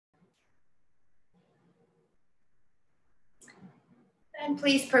And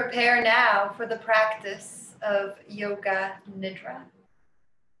please prepare now for the practice of Yoga Nidra.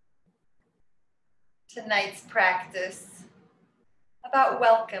 Tonight's practice about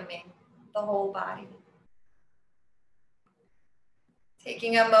welcoming the whole body.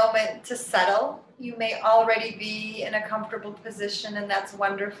 Taking a moment to settle. You may already be in a comfortable position, and that's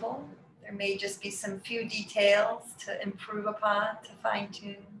wonderful. There may just be some few details to improve upon, to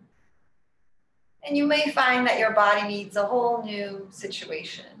fine-tune. And you may find that your body needs a whole new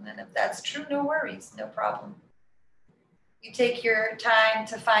situation. And if that's true, no worries, no problem. You take your time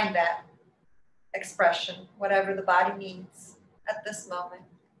to find that expression, whatever the body needs at this moment.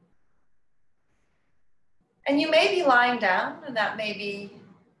 And you may be lying down, and that may be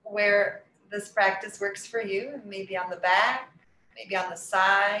where this practice works for you. Maybe on the back, maybe on the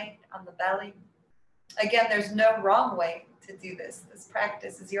side, on the belly. Again, there's no wrong way to do this. This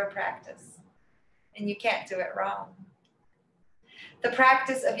practice is your practice. And you can't do it wrong. The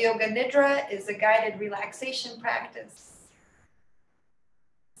practice of Yoga Nidra is a guided relaxation practice.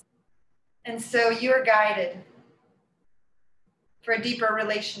 And so you're guided for a deeper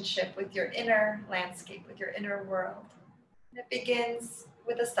relationship with your inner landscape, with your inner world. And it begins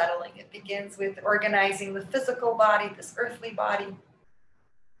with a settling. It begins with organizing the physical body, this earthly body,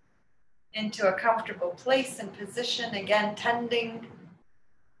 into a comfortable place and position. Again, tending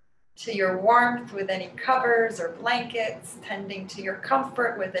to your warmth with any covers or blankets, tending to your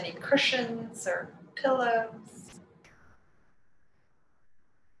comfort with any cushions or pillows.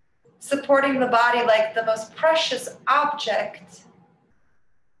 Supporting the body like the most precious object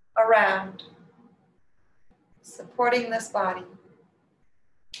around. Supporting this body.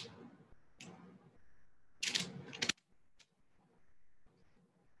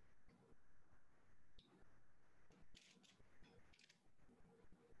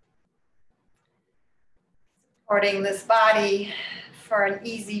 Supporting this body for an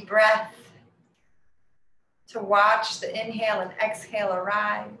easy breath, to watch the inhale and exhale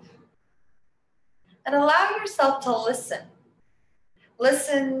arrive. And allow yourself to listen.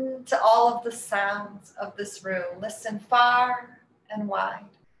 Listen to all of the sounds of this room. Listen far and wide.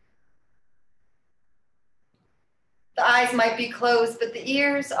 The eyes might be closed, but the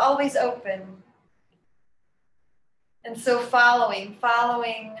ears always open. And so following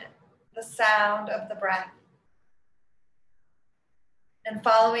the sound of the breath. And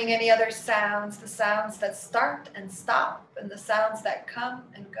following any other sounds, the sounds that start and stop, and the sounds that come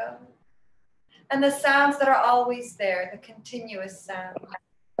and go. And the sounds that are always there, the continuous sound.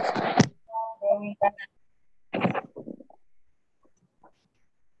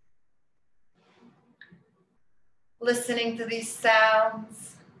 Listening to these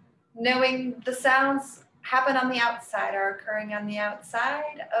sounds, knowing the sounds happen on the outside, are occurring on the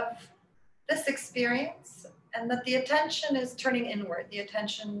outside of this experience, and that the attention is turning inward. The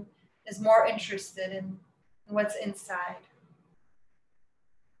attention is more interested in what's inside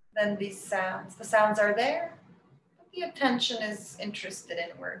than these sounds. The sounds are there, but the attention is interested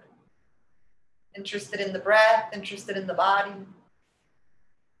inward. Interested in the breath, interested in the body.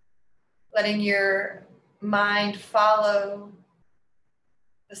 Letting your mind follow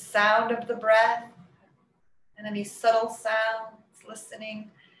the sound of the breath and any subtle sounds,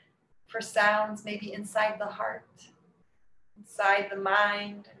 listening for sounds maybe inside the heart, inside the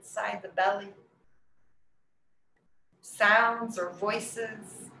mind, inside the belly. Sounds or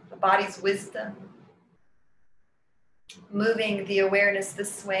voices, the body's wisdom. Moving the awareness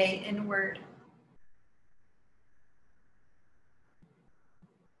this way inward.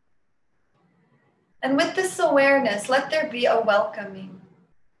 And with this awareness, let there be a welcoming.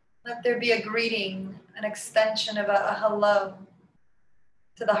 Let there be a greeting, an extension of a hello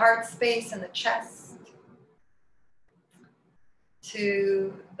to the heart space and the chest,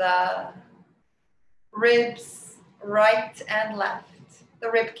 to the ribs, right and left,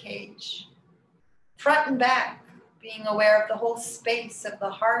 the rib cage, front and back, being aware of the whole space of the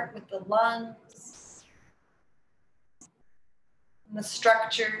heart with the lungs and the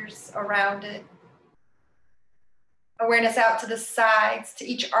structures around it. Awareness out to the sides, to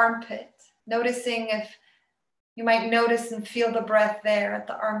each armpit, noticing if you might notice and feel the breath there at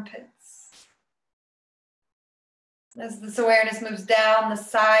the armpits. As this awareness moves down the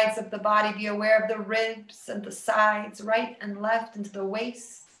sides of the body, be aware of the ribs and the sides, right and left, into the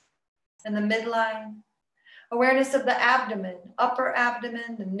waist and the midline. Awareness of the abdomen, upper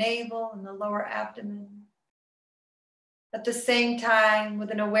abdomen, the navel, and the lower abdomen. At the same time,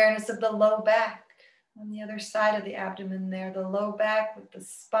 with an awareness of the low back on the other side of the abdomen there, the low back with the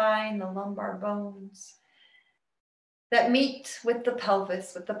spine, the lumbar bones that meet with the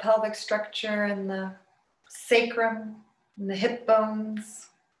pelvis, with the pelvic structure and the sacrum, and the hip bones.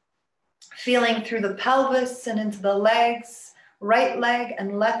 Feeling through the pelvis and into the legs, right leg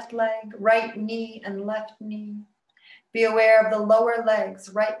and left leg, right knee and left knee. Be aware of the lower legs,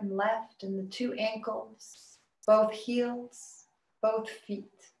 right and left, and the two ankles, both heels, both feet.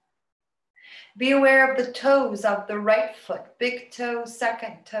 Be aware of the toes of the right foot, big toe,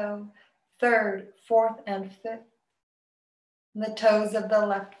 second toe, third, fourth, and fifth. And the toes of the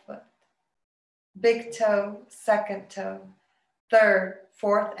left foot, big toe, second toe, third,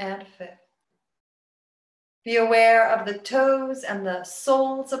 fourth, and fifth. Be aware of the toes and the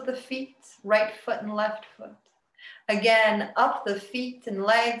soles of the feet, right foot and left foot. Again, up the feet and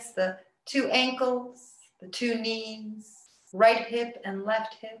legs, the two ankles, the two knees, right hip and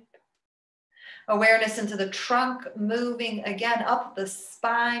left hip. Awareness into the trunk, moving again up the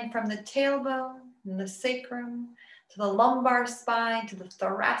spine from the tailbone and the sacrum to the lumbar spine, to the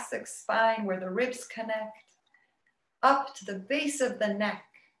thoracic spine where the ribs connect, up to the base of the neck.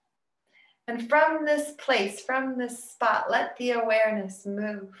 And from this place, from this spot, let the awareness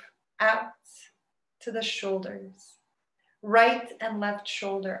move out to the shoulders, right and left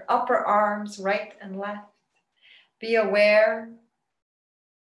shoulder, upper arms, right and left. Be aware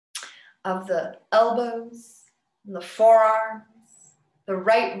of the elbows and the forearms, the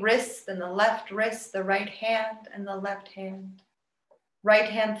right wrist and the left wrist, the right hand and the left hand. Right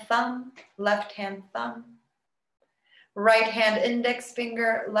hand thumb, left hand thumb. Right hand index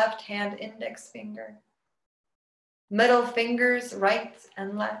finger, left hand index finger. Middle fingers, right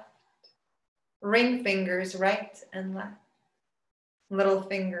and left. Ring fingers, right and left. Little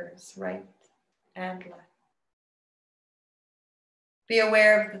fingers, right and left. Be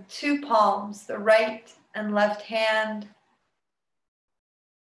aware of the two palms, the right and left hand.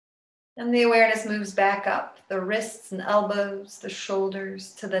 And the awareness moves back up, the wrists and elbows, the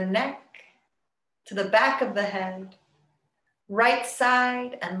shoulders, to the neck, to the back of the head. Right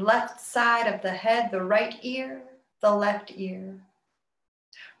side and left side of the head, the right ear, the left ear.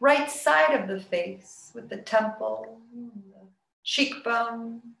 Right side of the face with the temple, the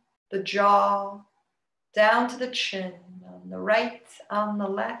cheekbone, the jaw, down to the chin, on the right, on the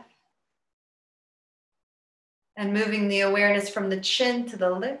left. And moving the awareness from the chin to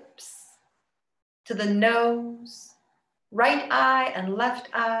the lips, to the nose, right eye and left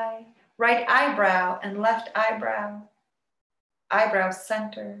eye, right eyebrow and left eyebrow, eyebrow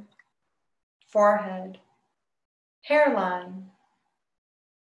center, forehead, hairline,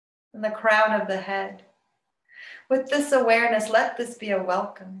 and the crown of the head. With this awareness, let this be a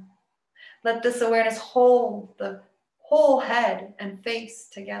welcome. Let this awareness hold the whole head and face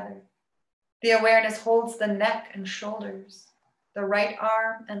together. The awareness holds the neck and shoulders, the right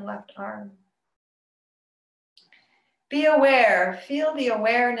arm and left arm. Be aware, feel the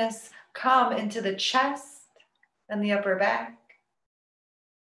awareness come into the chest and the upper back,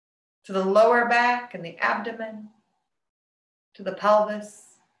 to the lower back and the abdomen, to the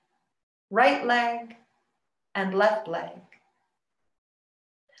pelvis, right leg and left leg.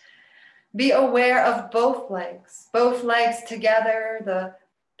 Be aware of both legs together, the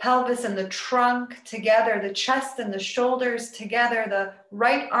pelvis and the trunk together, the chest and the shoulders together, the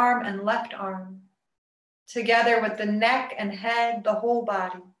right arm and left arm together with the neck and head, the whole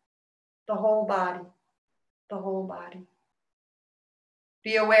body, the whole body, the whole body.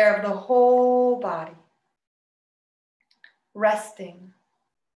 Be aware of the whole body, resting,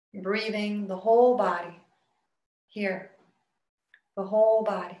 breathing, the whole body, here, the whole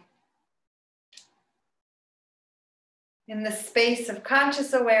body. In the space of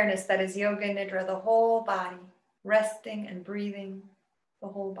conscious awareness that is Yoga Nidra, the whole body, resting and breathing, the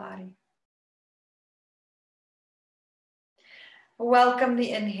whole body. Welcome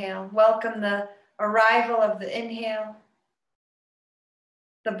the inhale, welcome the arrival of the inhale,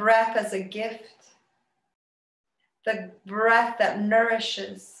 the breath as a gift, the breath that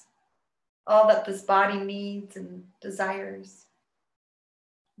nourishes all that this body needs and desires.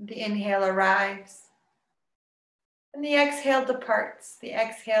 The inhale arrives, and the exhale departs. The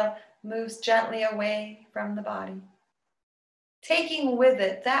exhale moves gently away from the body, taking with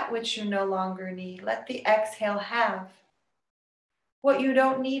it that which you no longer need. Let the exhale have what you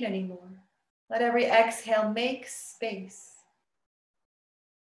don't need anymore. Let every exhale make space.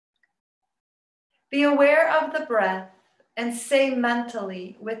 Be aware of the breath and say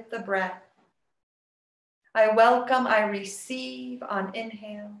mentally with the breath, I welcome, I receive on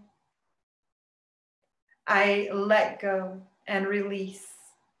inhale. I let go and release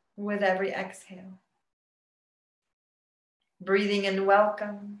with every exhale. Breathing in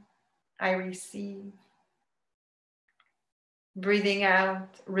welcome, I receive. Breathing out,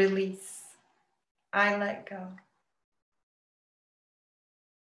 release, I let go.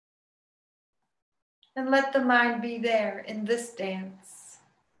 And let the mind be there in this dance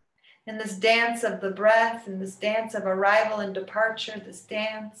of the breath, in this dance of arrival and departure, this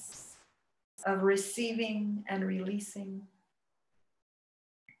dance of receiving and releasing.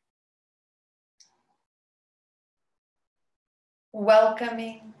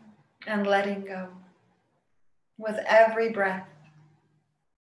 Welcoming and letting go with every breath,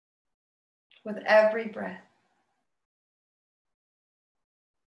 with every breath.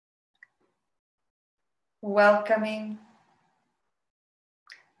 Welcoming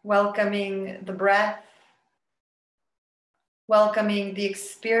the breath, welcoming the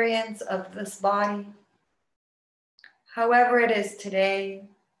experience of this body, however it is today,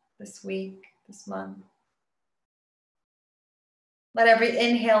 this week, this month. Let every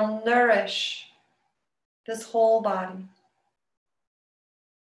inhale nourish this whole body.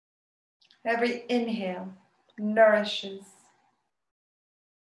 Every inhale nourishes.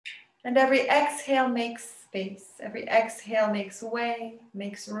 And every exhale makes space. Every exhale makes way,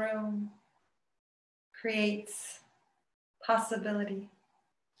 makes room, creates possibility.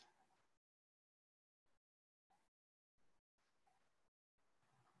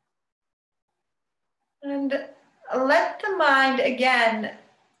 And let the mind again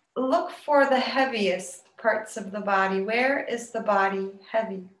look for the heaviest parts of the body. Where is the body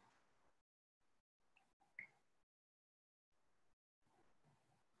heavy?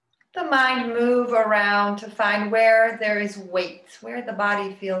 The mind move around to find where there is weight, where the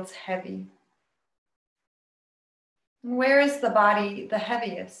body feels heavy. Where is the body the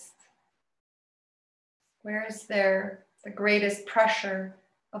heaviest? Where is there the greatest pressure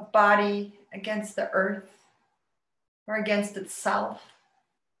of body against the earth or against itself?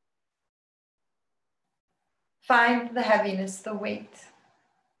 Find the heaviness, the weight.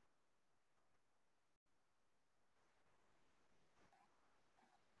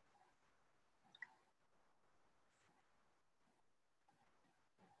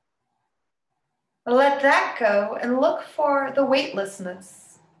 Let that go and look for the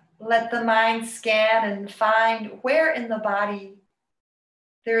weightlessness. Let the mind scan and find where in the body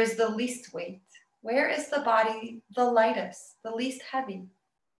there is the least weight. Where is the body the lightest, the least heavy?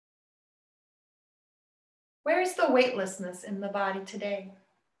 Where is the weightlessness in the body today?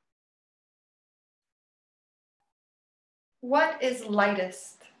 What is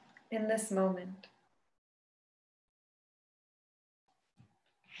lightest in this moment?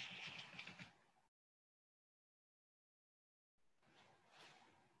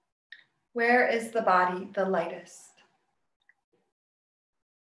 Where is the body the lightest?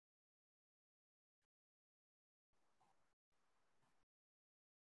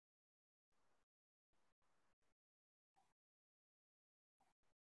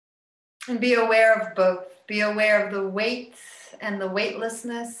 And be aware of both. Be aware of the weight and the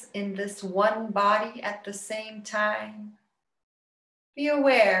weightlessness in this one body at the same time. Be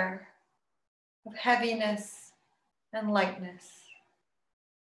aware of heaviness and lightness.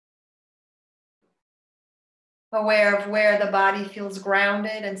 Aware of where the body feels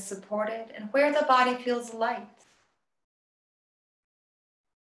grounded and supported and where the body feels light.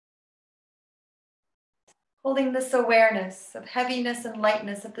 Holding this awareness of heaviness and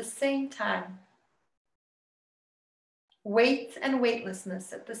lightness at the same time. Weight and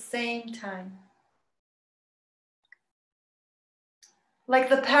weightlessness at the same time. Like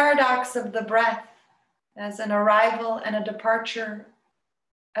the paradox of the breath as an arrival and a departure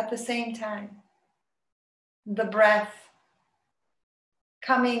at the same time. The breath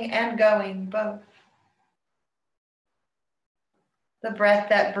coming and going both. The breath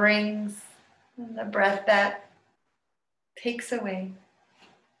that brings and the breath that takes away.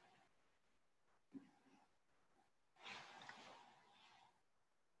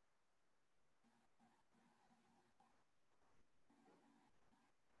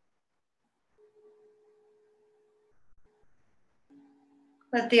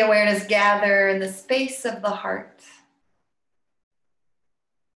 Let the awareness gather in the space of the heart.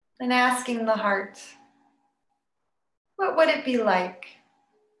 And asking the heart, what would it be like?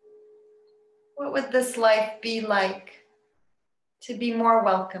 What would this life be like to be more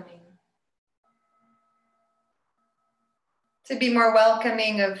welcoming? To be more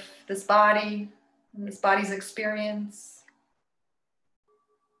welcoming of this body and this body's experience.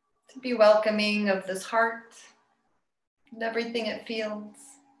 To be welcoming of this heart and everything it feels.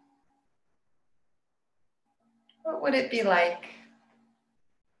 What would it be like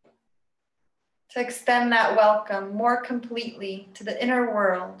to extend that welcome more completely to the inner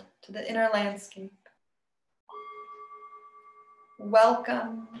world, to the inner landscape?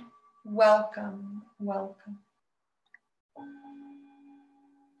 Welcome, welcome, welcome.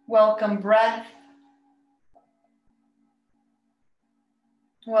 Welcome breath,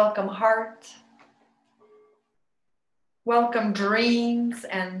 Welcome heart. Welcome dreams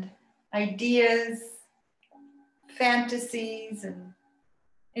and ideas, fantasies and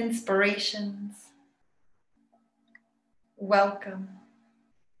inspirations. Welcome.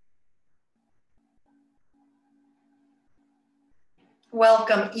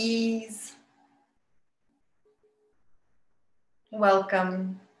 Welcome ease.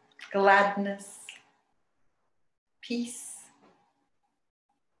 Welcome gladness, peace,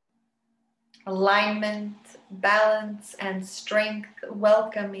 alignment, balance, and strength,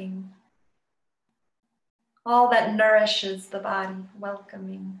 welcoming all that nourishes the body,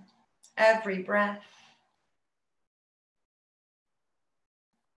 welcoming every breath.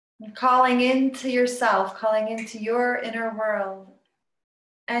 And calling into yourself, calling into your inner world,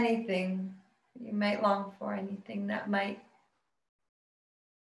 anything you might long for, anything that might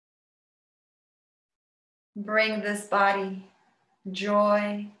bring this body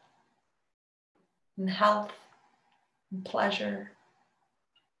joy and health and pleasure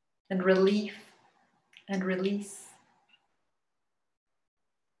and relief and release.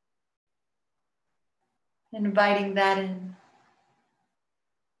 Inviting that in.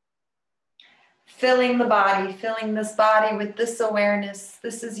 Filling the body, filling this body with this awareness.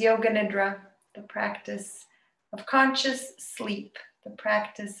 This is Yoga Nidra, the practice of conscious sleep, the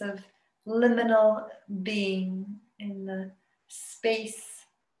practice of liminal being in the space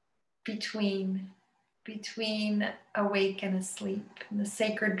between awake and asleep, in the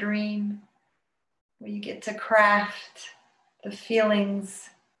sacred dream where you get to craft the feelings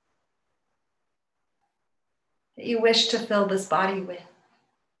that you wish to fill this body with.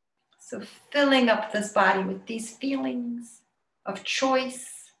 So filling up this body with these feelings of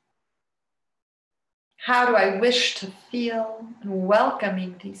choice. How do I wish to feel? And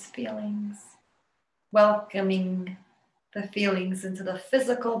welcoming these feelings. Welcoming the feelings into the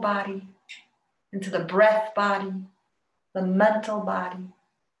physical body, into the breath body, the mental body,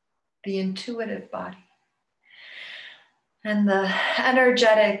 the intuitive body, and the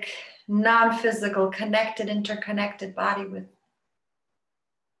energetic, non-physical, connected, interconnected body with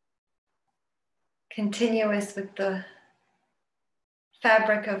continuous with the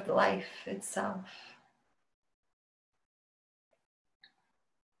fabric of life itself.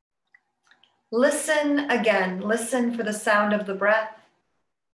 Listen again. Listen for the sound of the breath.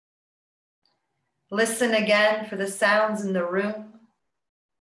 Listen again for the sounds in the room,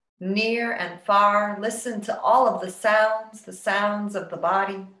 near and far. Listen to all of the sounds of the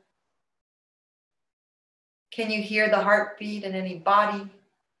body. Can you hear the heartbeat and any body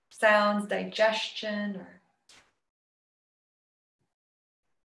sounds, digestion, or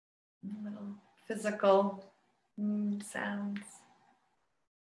little physical sounds?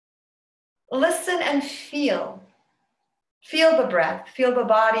 Listen and feel. Feel the breath. Feel the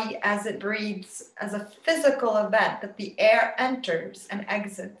body as it breathes, as a physical event, that the air enters and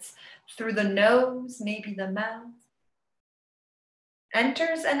exits through the nose, maybe the mouth.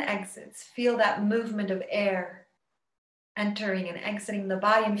 Enters and exits. Feel that movement of air entering and exiting the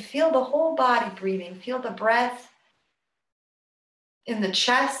body, and feel the whole body breathing. Feel the breath in the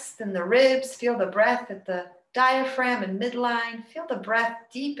chest and the ribs. Feel the breath at the diaphragm and midline. Feel the breath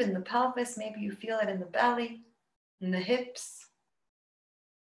deep in the pelvis. Maybe you feel it in the belly, in the hips.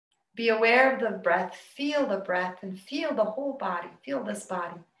 Be aware of the breath. Feel the breath and feel the whole body. Feel this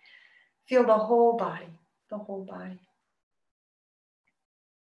body. Feel the whole body, the whole body.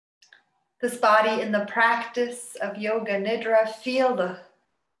 This body in the practice of Yoga Nidra. Feel the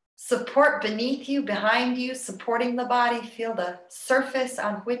support beneath you, behind you, supporting the body. Feel the surface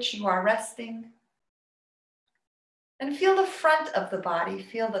on which you are resting. And feel the front of the body.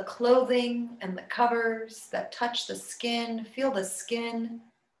 Feel the clothing and the covers that touch the skin. Feel the skin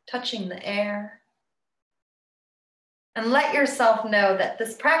touching the air. And let yourself know that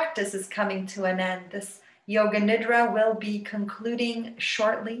this practice is coming to an end. This Yoga Nidra will be concluding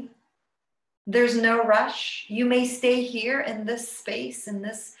shortly. There's no rush. You may stay here in this space, in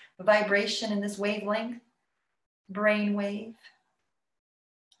this vibration, in this wavelength, brain wave,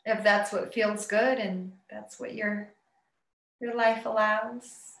 if that's what feels good and that's what your life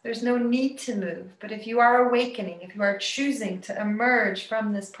allows. There's no need to move, but if you are awakening, if you are choosing to emerge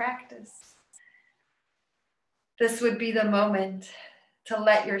from this practice, this would be the moment to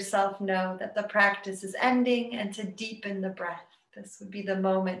let yourself know that the practice is ending and to deepen the breath. This would be the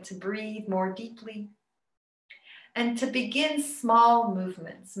moment to breathe more deeply and to begin small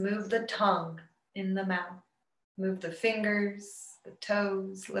movements. Move the tongue in the mouth. Move the fingers, the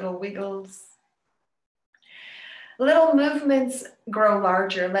toes, little wiggles. Little movements grow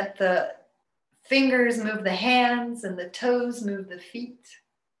larger. Let the fingers move the hands and the toes move the feet.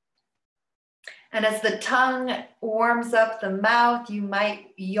 And as the tongue warms up the mouth, you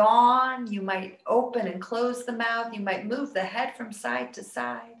might yawn, you might open and close the mouth, you might move the head from side to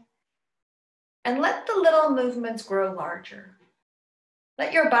side. And let the little movements grow larger.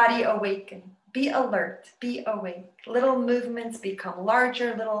 Let your body awaken. Be alert, be awake. Little movements become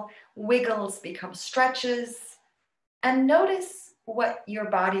larger, little wiggles become stretches. And notice what your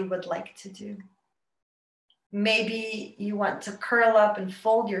body would like to do. Maybe you want to curl up and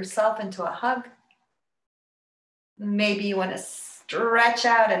fold yourself into a hug. Maybe you want to stretch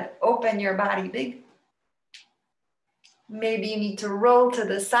out and open your body big. Maybe you need to roll to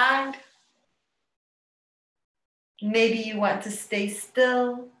the side. Maybe you want to stay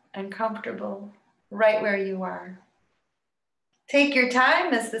still and comfortable right where you are. Take your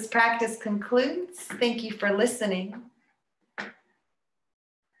time as this practice concludes. Thank you for listening.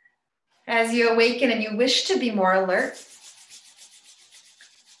 As you awaken and you wish to be more alert,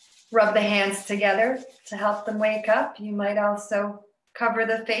 rub the hands together to help them wake up. You might also cover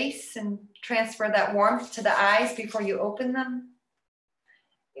the face and transfer that warmth to the eyes before you open them.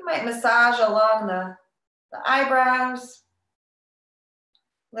 You might massage along the eyebrows,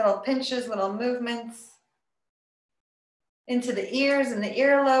 little pinches, little movements, into the ears and the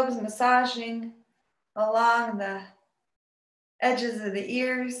earlobes, massaging along the edges of the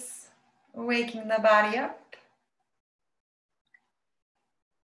ears, waking the body up.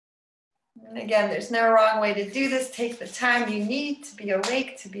 And again, there's no wrong way to do this. Take the time you need to be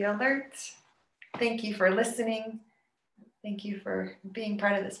awake, to be alert. Thank you for listening. Thank you for being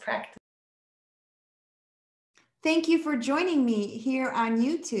part of this practice. Thank you for joining me here on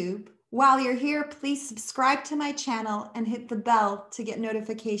YouTube. While you're here, please subscribe to my channel and hit the bell to get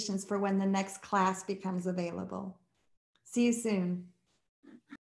notifications for when the next class becomes available. See you soon.